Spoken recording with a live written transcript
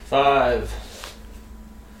5,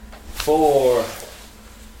 4,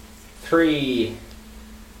 3,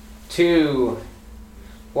 2,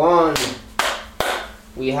 1.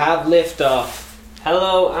 We have liftoff.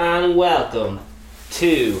 Hello and welcome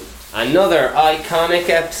to another iconic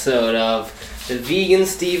episode of the Vegan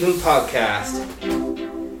Steven podcast.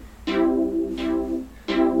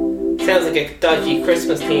 Sounds like a dodgy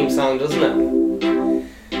Christmas theme song, doesn't it?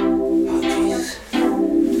 Oh, Jesus.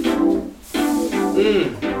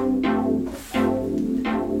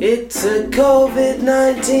 It's a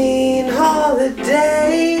COVID-19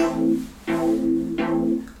 holiday. Ooh,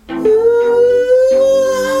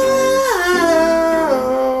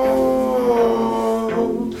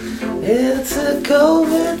 it's a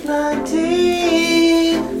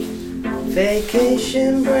COVID-19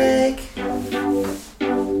 vacation break.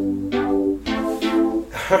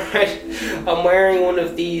 Alright, I'm wearing one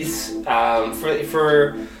of these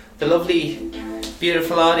for the lovely,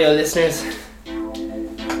 beautiful audio listeners.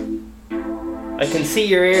 I can see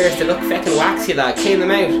your ears, they look fucking waxy, lad. Clean them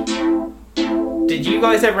out. Did you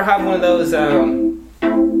guys ever have one of those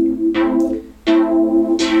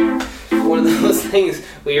things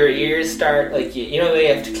where your ears start, like, you know they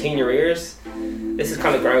have to clean your ears? This is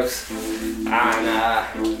kind of gross.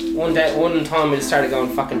 And one time I just started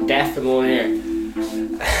going fucking deaf in one ear.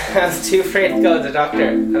 I was too afraid to go to the doctor,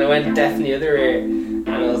 and I went deaf in the other ear, and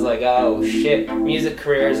I was like, oh shit, music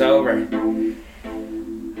career is over.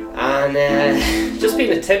 And just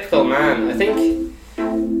being a typical man, I think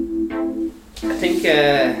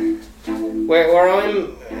where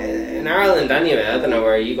I'm in Ireland anyway, I don't know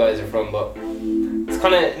where you guys are from, but it's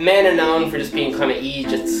kind of, men are known for just being kind of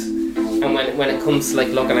Egypts, and when it comes to like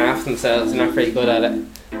looking after themselves, they're not very good at it.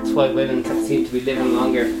 That's why women seem to be living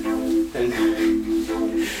longer than men.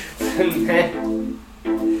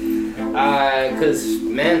 Because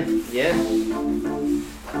men, yeah.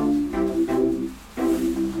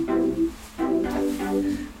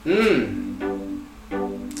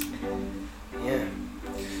 Yeah.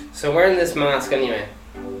 So I'm wearing this mask anyway.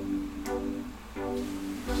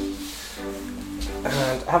 And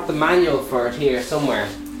I have the manual for it here somewhere.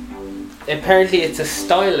 Apparently it's a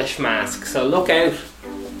stylish mask, so look out.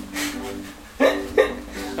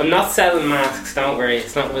 I'm not selling masks, don't worry,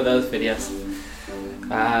 it's not one of those videos.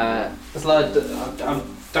 There's a lot of, I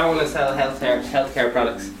don't want to sell healthcare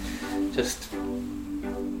products. Just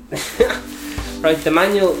right, the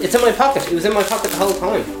manual, it's in my pocket. It was in my pocket the whole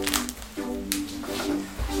time.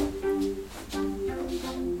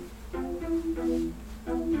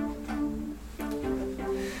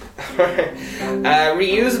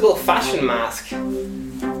 Reusable fashion mask.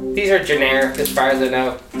 These are generic as far as I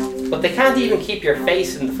know, but they can't even keep your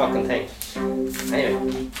face in the fucking thing.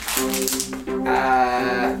 Anyway,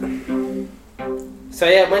 so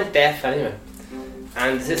yeah, it went deaf anyway.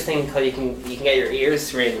 And there's this thing called you can get your ears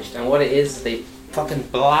syringed, and what it is, they fucking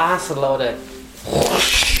blast a load of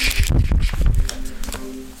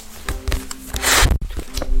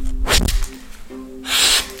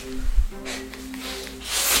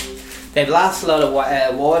they blast a lot of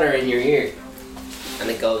water in your ear, and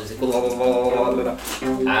it goes and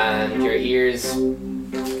your ears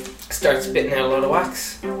start spitting out a lot of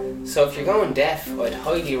wax. So if you're going deaf, I'd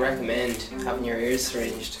highly recommend having your ears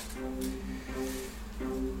syringed.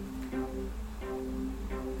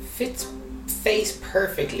 Fits face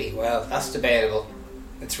perfectly. Well, that's debatable.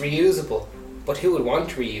 It's reusable, but who would want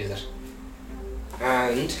to reuse it?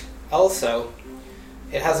 And also,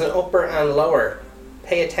 it has an upper and lower.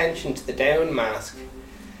 Pay attention to the down mask.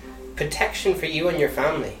 Protection for you and your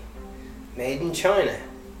family. Made in China.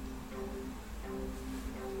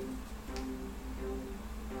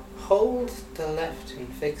 Hold the left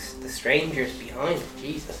and fix the strangers behind.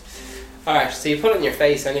 Jesus. Alright, so you put it on your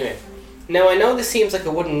face anyway. Now I know this seems like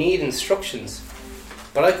it wouldn't need instructions,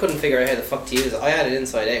 but I couldn't figure out how the fuck to use it. I had it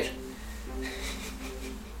inside out.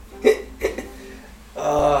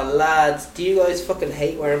 Oh lads, do you guys fucking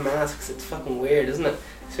hate wearing masks? It's fucking weird, isn't it?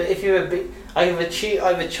 So if you have I have a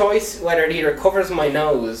choice whether it either covers my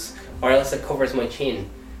nose or else it covers my chin.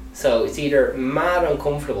 So it's either mad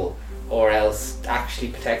uncomfortable or else actually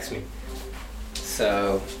protects me.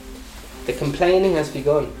 So the complaining has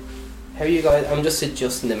begun. How are you guys? I'm just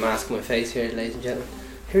adjusting the mask on my face here, ladies and gentlemen.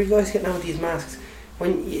 How are you guys getting on with these masks?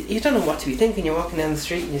 When you don't know what to be thinking, you're walking down the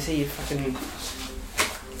street and you see fucking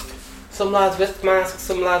some lads with masks,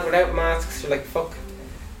 some lads without masks. You're like, fuck.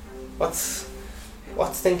 What's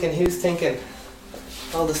thinking? Who's thinking?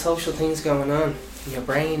 All the social things going on in your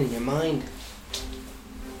brain and your mind.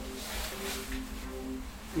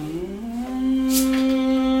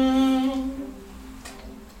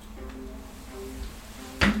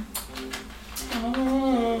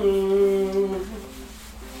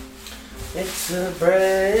 It's a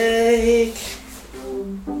break.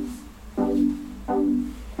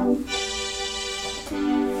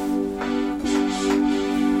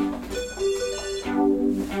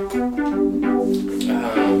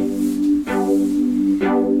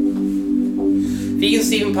 Vegan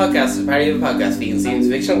Steven podcast is part of the podcast. Vegan Steven's a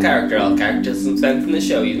fictional character. All characters spent from the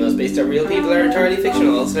show, even though it's based on real people, are entirely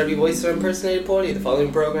fictional. All celebrity voices are impersonated poorly. The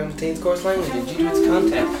following program contains coarse language and due to its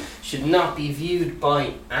content should not be viewed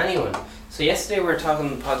by anyone. So yesterday we were talking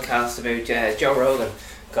on the podcast about Joe Rogan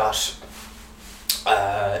got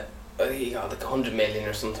he got like 100 million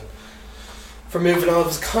or something for moving all of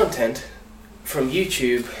his content from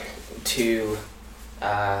YouTube to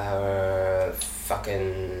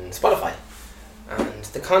fucking Spotify. And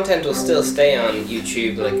the content will still stay on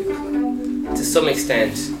YouTube, like, to some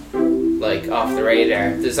extent, like, off the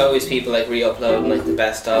radar. There's always people, like, re-uploading, like, the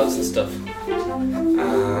best ofs and stuff.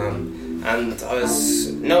 And I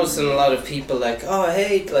was noticing a lot of people, like, oh,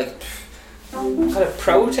 hey, like, kind of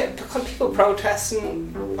people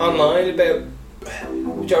protesting online about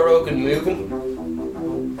Joe Rogan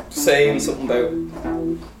moving, saying something about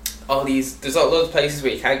all these. There's loads of places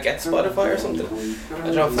where you can't get Spotify or something. I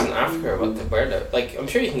don't know if it's in Africa or where. Like, I'm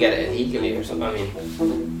sure you can get it illegally or something. I mean,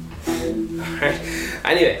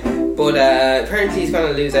 anyway, but apparently he's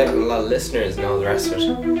gonna lose out on a lot of listeners and all the rest of it.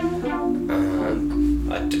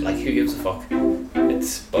 Like, who gives a fuck?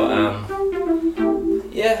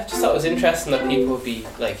 Yeah, just thought it was interesting that people would be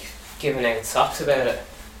like giving out socks about it.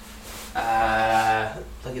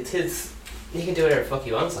 Like, it's his. He can do whatever the fuck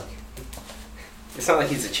he wants. Like, it's not like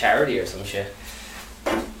he's a charity or some shit.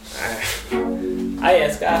 Yeah,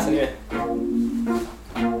 it's gas anyway.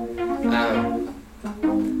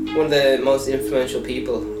 One of the most influential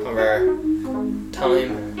people of our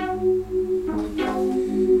time.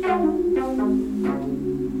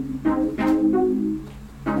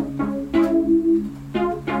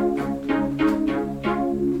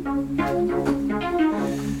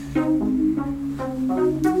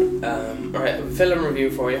 Alright, a film review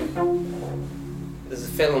for you. There's a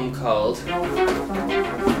film called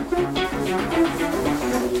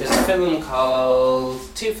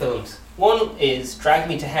two films. One is Drag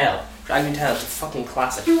Me to Hell. Drag Me to Hell is a fucking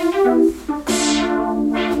classic.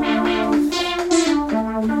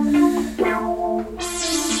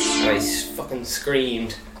 I fucking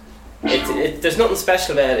screamed. There's nothing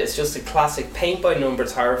special about it. It's just a classic paint by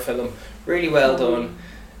numbers horror film. Really well done.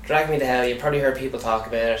 Drag Me to Hell. You've probably heard people talk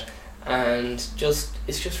about it, and it's just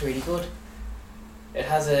really good. It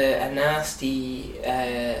has a nasty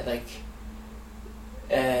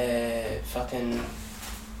fucking.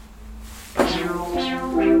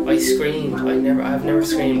 I screamed. I've never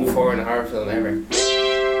screamed before in a horror film ever.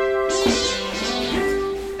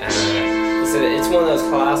 So it's one of those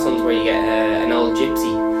class ones where you get an old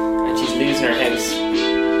gypsy and she's losing her house,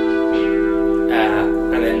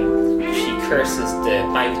 and then she curses the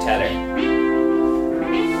bank teller.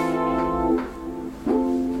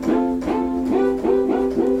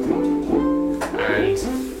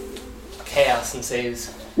 Chaos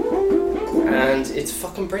ensues, and it's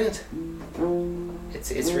fucking brilliant.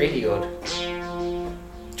 It's really good.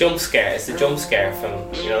 Jump scare. It's a jump scare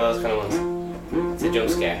film. You know those kind of ones. It's a jump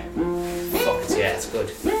scare. Fuck it, yeah, it's good.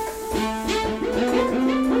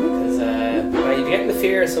 Because you get the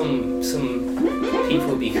fear of some people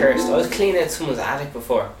will be cursed. I was cleaning out someone's attic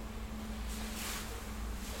before.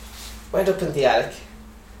 Went up in the attic.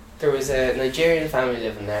 There was a Nigerian family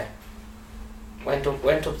living there. Went up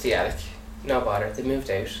the attic. No bother, they moved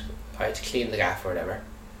out. I had to clean the gaff or whatever.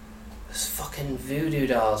 There's fucking voodoo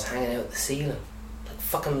dolls hanging out the ceiling. Like,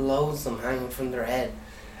 fucking loads of them hanging from their head.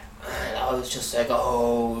 And I was just like,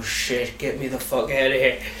 oh shit, get me the fuck out of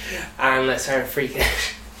here. And I started freaking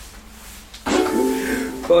out.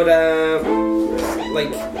 But,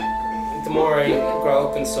 like, the more I grow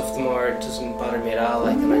up and stuff, the more it doesn't bother me at all.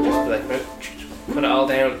 Like, and I just be like, put it all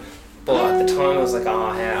down. But at the time I was like,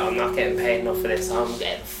 oh hell, I'm not getting paid enough for this, so I'm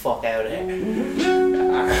getting the fuck out of here.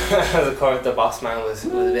 Of course the boss man was a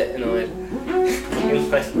bit annoyed. He was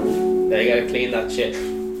like, yeah, you gotta clean that shit.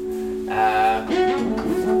 But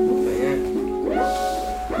yeah.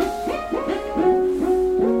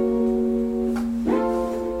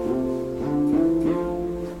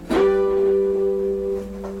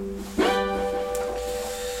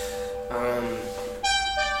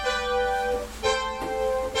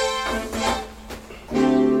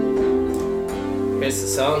 Here's the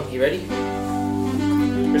song. You ready?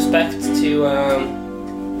 Respect to all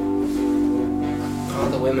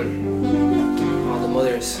the women, all the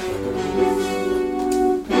mothers.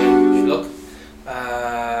 Look.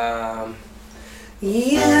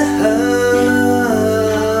 Yeah.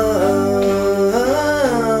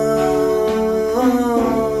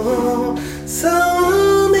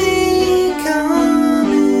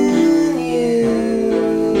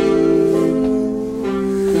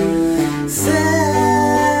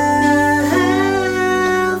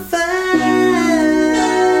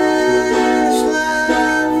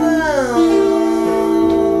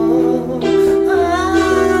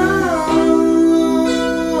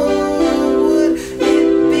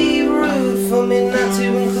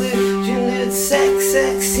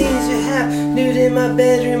 in my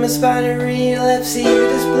bedroom, a spider epilepsy. You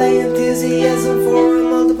display enthusiasm for a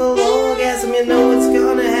multiple orgasm. You know what's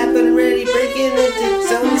gonna happen, ready breaking into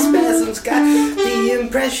some spasms. Got the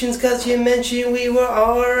impressions cause you mentioned we were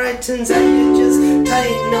alright. Turns out you're just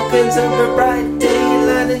tighten opens over bright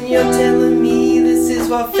daylight. And you're telling me this is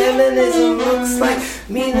what feminism looks like.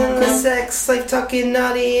 Meaningless sex, like talking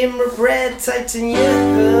naughty in red tights. And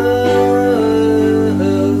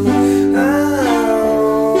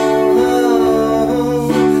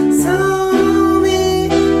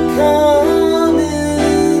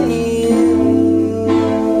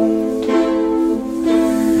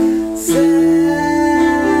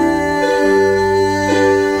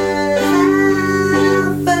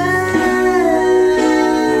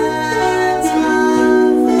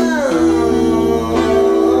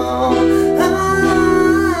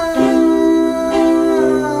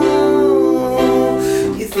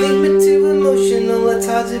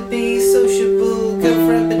to be sociable,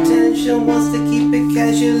 girlfriend potential, wants to keep it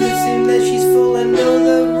casual, assume that she's full and know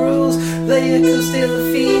the rules. Play it cool,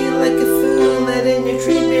 still feel like a fool, letting you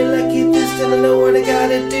treat me like you do. Still know what I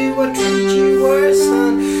gotta do, I treat you worse,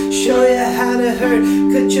 son. Show you how to hurt,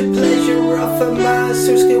 cut your pleasure off of my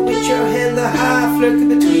source. Get with your hand, the high lurking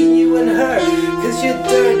between you and her. Cause you're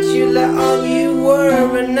dirt, you let all you were.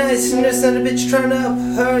 A nice nurse and a bitch trying to up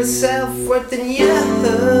her self-worth. And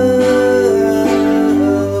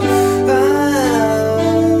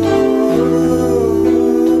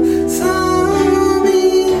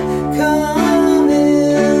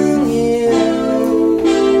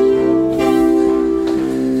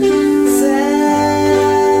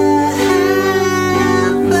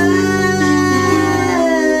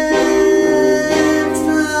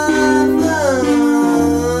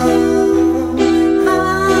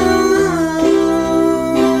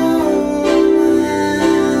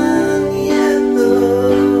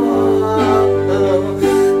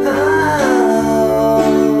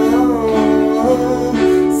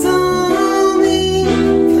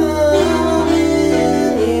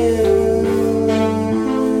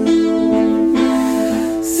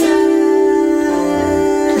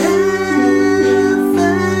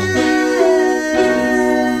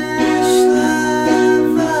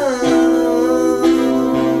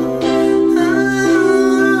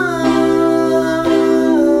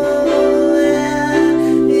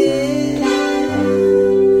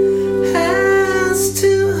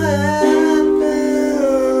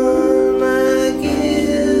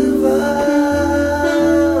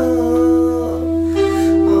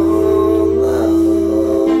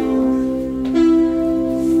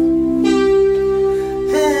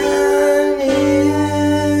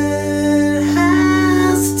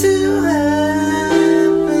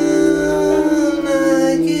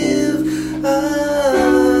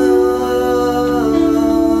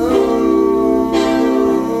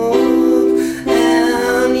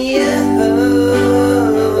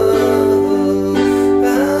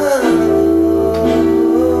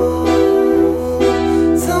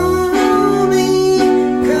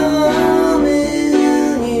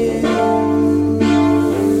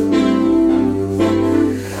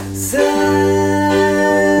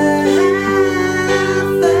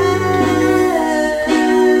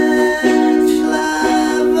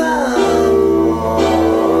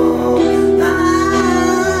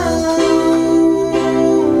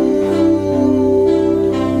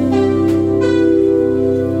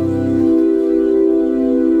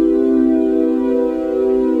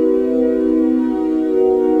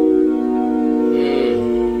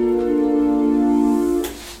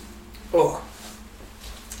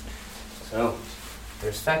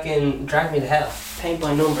fucking Drag Me to Hell, Paint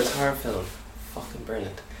by Numbers horror film, fucking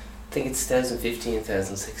brilliant. I think it's 2015,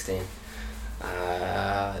 2016.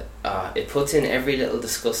 It puts in every little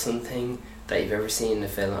disgusting thing that you've ever seen in a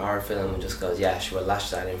film, horror film, and just goes, yeah, sure, we'll lash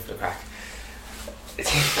that in for the crack.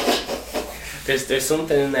 there's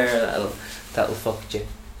something in there that'll fuck with you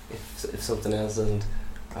if something else doesn't.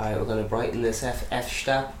 Alright, we're gonna brighten this F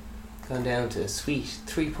stat, gone down to a sweet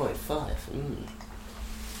 3.5.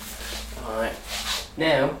 Alright,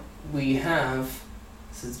 now we have,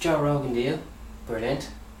 this is the Joe Rogan deal, brilliant.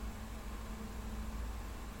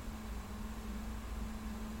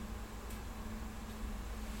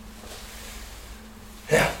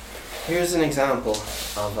 Now, here's an example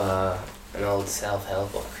of an old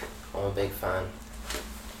self-help book. I'm a big fan,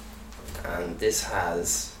 and this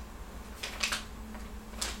has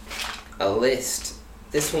a list.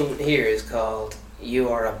 This one here is called You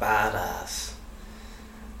Are a Badass,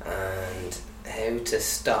 and how to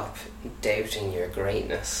stop doubting your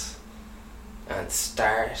greatness and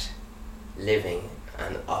start living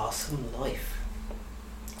an awesome life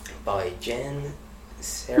by Jen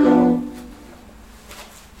Sirow.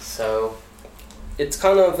 So it's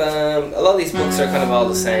kind of a lot of these books are kind of all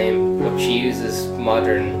the same, but she uses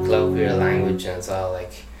modern colloquial language, and it's all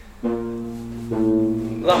like a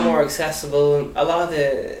lot more accessible. A lot of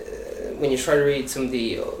the when you try to read some of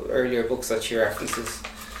the earlier books that she references,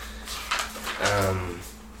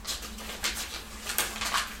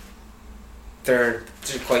 they're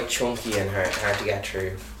quite chunky and hard to get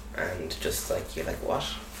through, and just like you're like what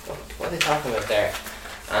are they talking about there?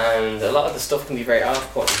 And a lot of the stuff can be very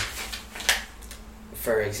off-putting.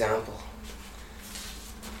 For example,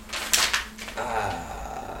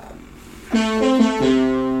 I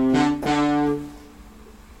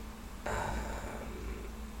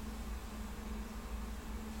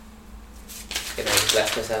just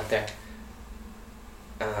left myself there.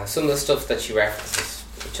 Some of the stuff that she references,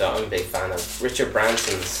 which I'm a big fan of, Richard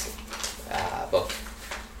Branson's book,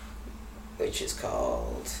 which is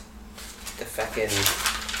called the fucking.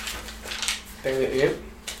 Bear with me.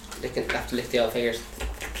 Have to lick the old fingers.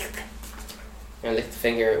 And lick the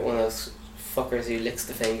finger. One of those fuckers who licks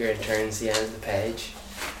the finger and turns the end of the page.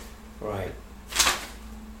 Right.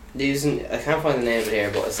 I can't find the name of it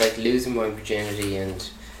here, but it's like Losing My Virginity and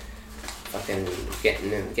fucking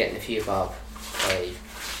getting a few bob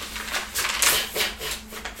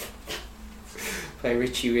by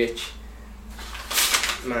Richie Rich.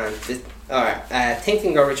 Man, alright. Think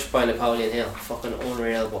and Grow Rich by Napoleon Hill. Fucking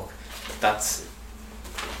unreal book. That's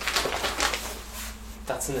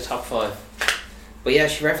in the top 5. But yeah,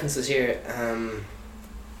 she references here, I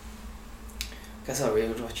guess I'll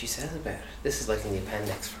read what she says about it. This is like in the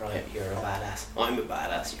appendix, right? You're a badass. I'm a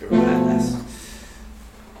badass, you're a badass.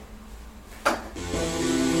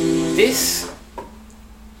 This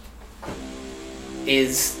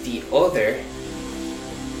is the other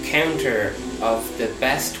counter of the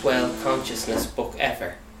best well consciousness book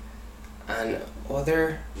ever. An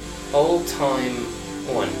other old time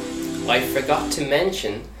one. I forgot to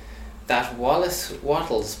mention that Wallace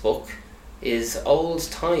Wattles' book is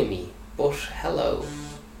old-timey, but hello.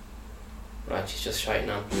 Right, she's just shouting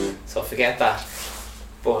on. So forget that.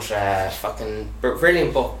 But fucking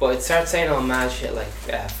brilliant book. But it starts saying all mad shit like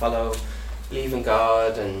follow, believe in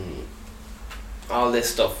God and all this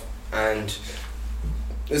stuff. And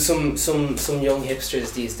there's some young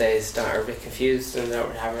hipsters these days that are a bit confused and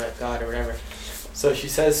don't have a God or whatever. So she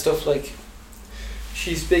says stuff like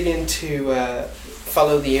she's big into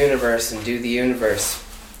follow the universe and do the universe,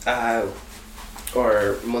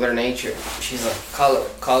 or Mother Nature. She's like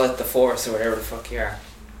call it the force or whatever the fuck you are.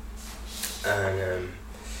 And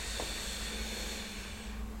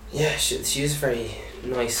yeah, she uses very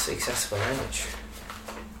nice, accessible language,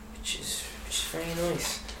 which is very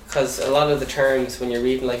nice. Because a lot of the terms when you're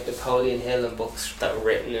reading like Napoleon Hill and books that were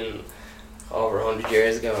written in over 100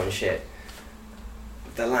 years ago and shit,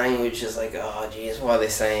 the language is like, oh geez, what are they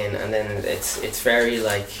saying? And then it's very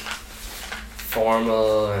like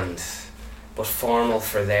formal but formal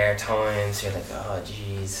for their time. So you're like, oh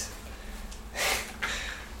geez,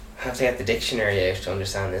 I have to get the dictionary out to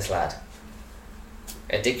understand this lad.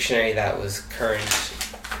 A dictionary that was current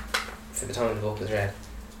for the time the book was read.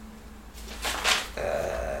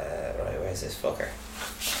 Right, where's this fucker?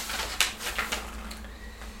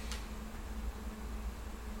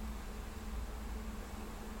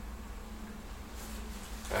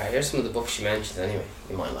 Alright, here's some of the books she mentions anyway.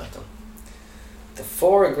 You might like them. The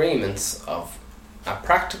 4 Agreements of A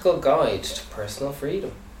Practical Guide to Personal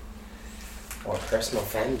Freedom. Or Personal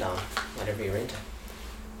Femdom, whatever you're into.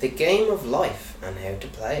 The Game of Life and How to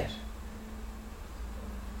Play It.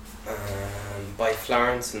 By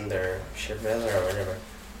Florence and their Cheville or whatever.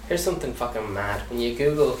 Here's something fucking mad. When you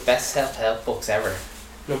Google best self-help books ever,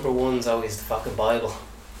 number 1's always the fucking Bible.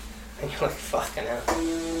 And you're like, fucking hell.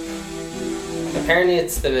 Apparently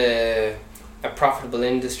it's a profitable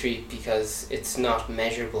industry because it's not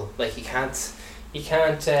measurable. Like you can't you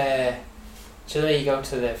go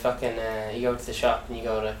to the fucking you go to the shop and you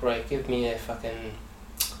go like, right, give me a fucking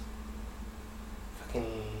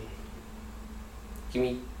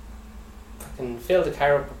fill the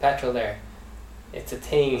car up with petrol there. It's a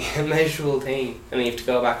thing, a measurable thing, and then you have to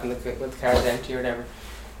go back with the car's empty or whatever.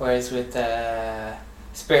 Whereas with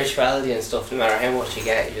spirituality and stuff, no matter how much you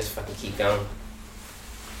get, you just fucking keep going.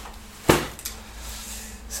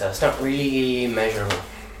 So it's not really measurable.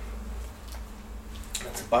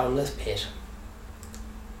 It's a bottomless pit.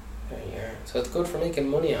 There you are. So it's good for making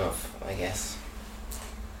money off, I guess.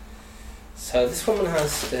 So this woman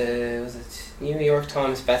has the New York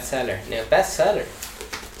Times bestseller. Now bestseller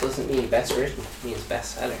doesn't mean best written, it means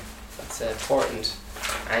bestseller. That's an important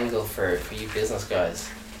angle for you business guys.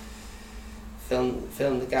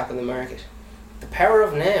 Film the gap in the market. The Power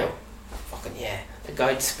of Now. Fucking yeah. A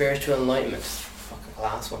Guide to Spiritual Enlightenment. Fucking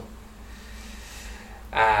class one.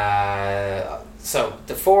 So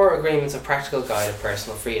the 4 Agreements of Practical Guide of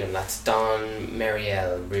Personal Freedom. That's Don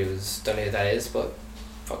Meriel Ruse. Don't know who that is, but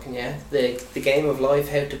fucking yeah. The Game of Life,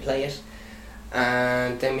 How to Play It.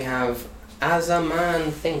 And then we have As a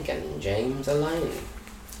Man Thinking, James Alline.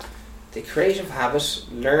 The Creative Habit,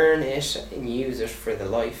 Learn It and Use It for the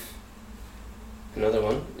Life. Another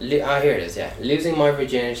one. Here it is, yeah. Losing My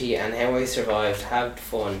Virginity and How I Survived, Had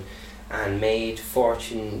Fun and Made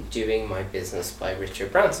Fortune Doing My Business by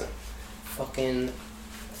Richard Branson. Fucking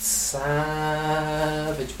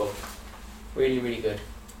savage book. Really, really good.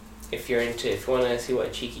 If you want to see what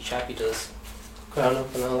a cheeky chappy does, ground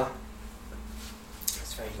up and all that.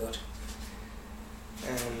 It's very good.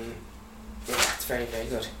 Yeah, it's very, very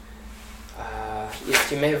good.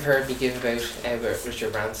 You may have heard me give about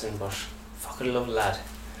Richard Branson, but fucking love the lad.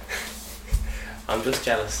 I'm just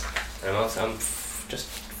jealous. I'm just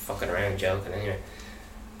fucking around joking anyway.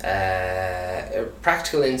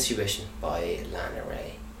 Practical Intuition by Lana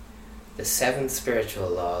Ray. The 7 Spiritual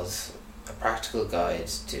Laws, a practical guide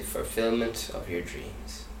to fulfillment of your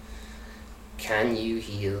dreams. Can You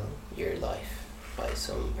Heal Your Life by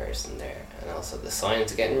some person there. And also The Science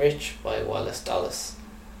of Getting Rich by Wallace Dallas.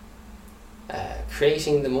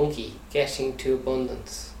 Creating the Monkey, Getting to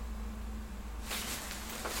Abundance.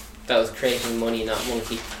 That was Creating Money, not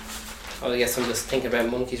Monkey. I guess I'm just thinking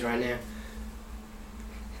about monkeys right now.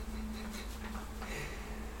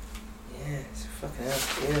 Yeah, it's fucking hell.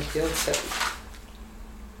 Yeah, the old set.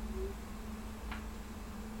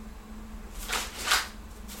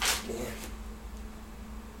 Yeah.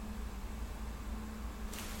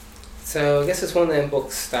 So I guess it's one of them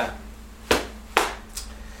books that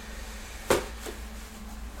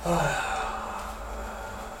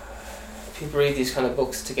people read these kind of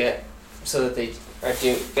books to get so that they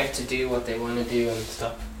get to do what they want to do and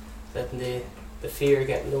stop letting the fear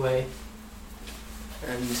get in the way,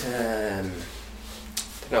 and they're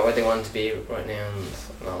not where they want to be right now and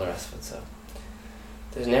all the rest of it. So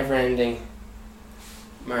there's a never ending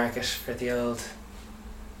market for the old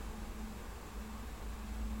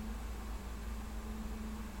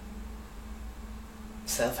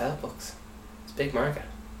self-help books. It's a big market.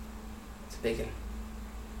 It's a big one.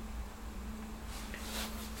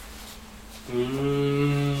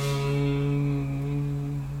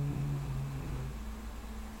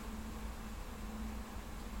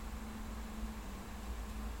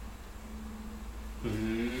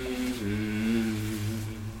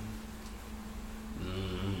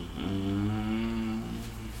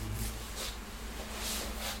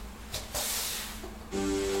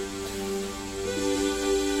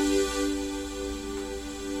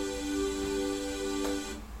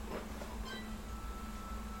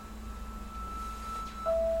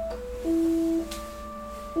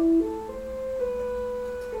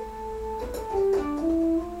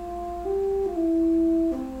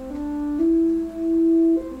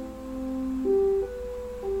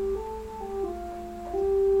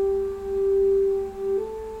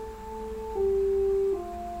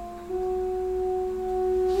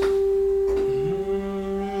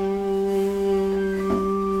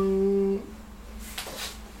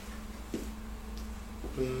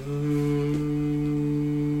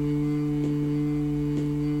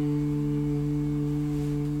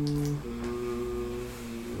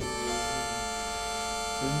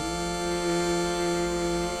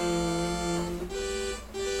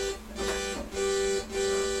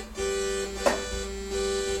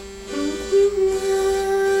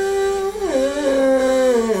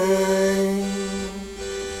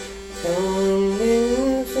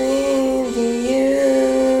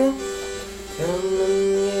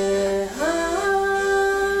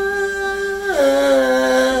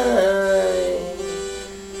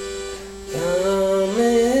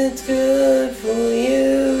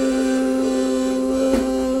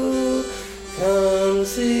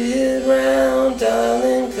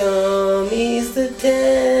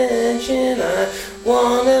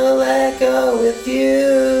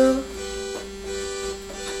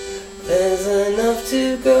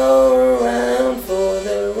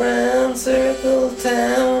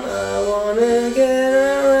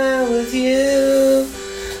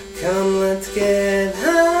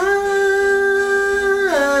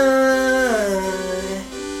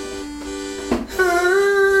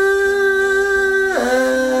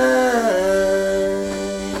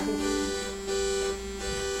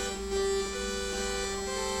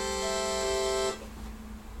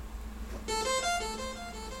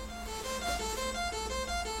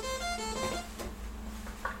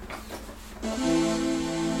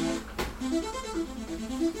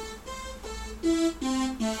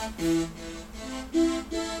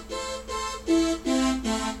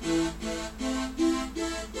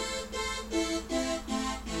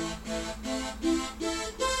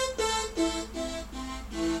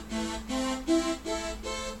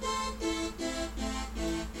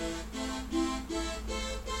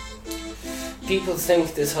 People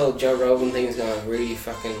think this whole Joe Rogan thing is gonna really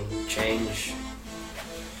fucking change.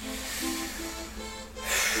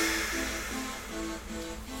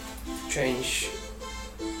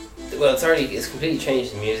 Well, it's completely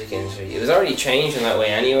changed the music industry. It was already changing that way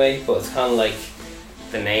anyway, but it's kind of like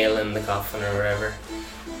the nail in the coffin or whatever.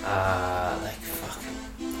 Like fuck.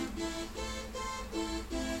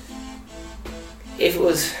 If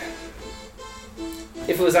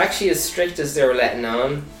it was actually as strict as they were letting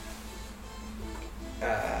on,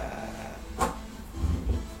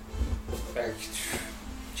 like,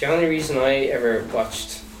 the only reason I ever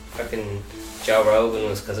watched fucking Joe Rogan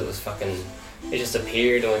was because it just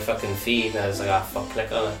appeared on my fucking feed and I was like, ah, fuck,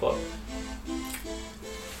 click on it. But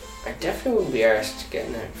I definitely wouldn't be arsed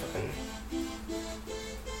getting that fucking.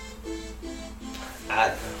 I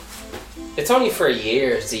don't know. It's only for a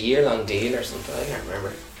year. It's a year-long deal or something. I can't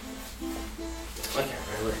remember.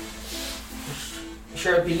 I'm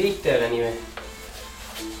sure it'll be leaked out anyway.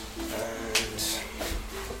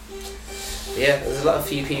 And yeah, there's a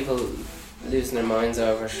few people losing their minds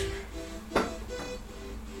over it.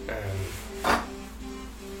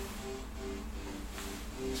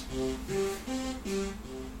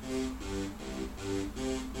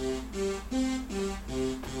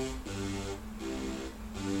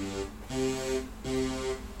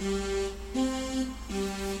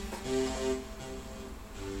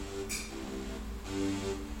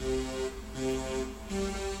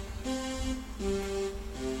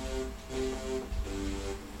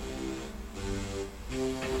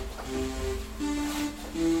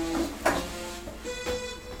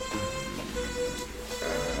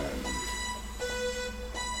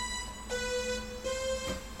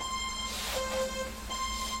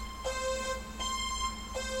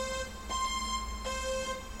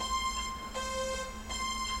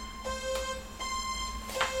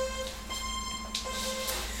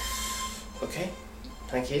 Okay,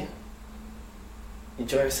 thank you.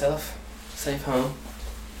 Enjoy yourself. Safe home.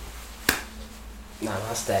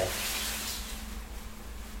 Namaste.